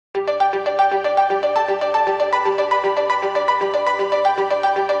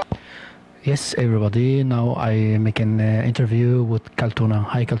Yes, everybody. Now I make an interview with Kaltuna.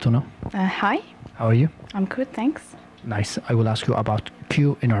 Hi, Kaltuna. Hi, How are you? I'm good, thanks. Nice. I will ask you about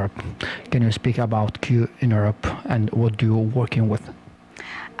Q in Europe. Can you speak about Q in Europe and what you working with?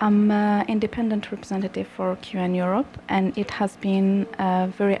 I'm an independent representative for QN Europe, and it has been a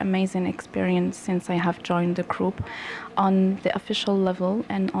very amazing experience since I have joined the group on the official level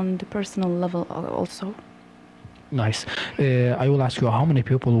and on the personal level also. Nice. I will ask you how many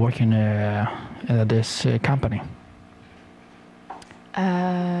people work in this company?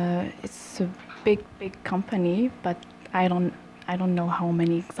 It's a big company, but I don't know how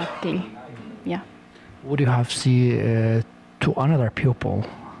many exactly. Yeah. Would you have see to another people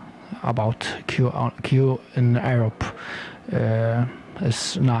about Q in Europe?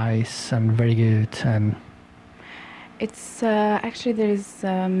 Is nice and very good and. It's actually there is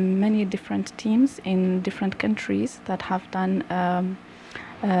many different teams in different countries that have done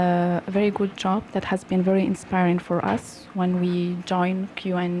a very good job that has been very inspiring for us when we joined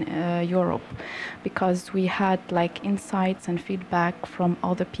QN Europe, because we had like insights and feedback from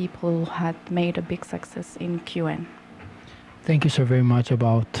other people who had made a big success in QN. Thank you so very much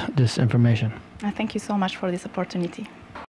about this information. Thank you so much for this opportunity.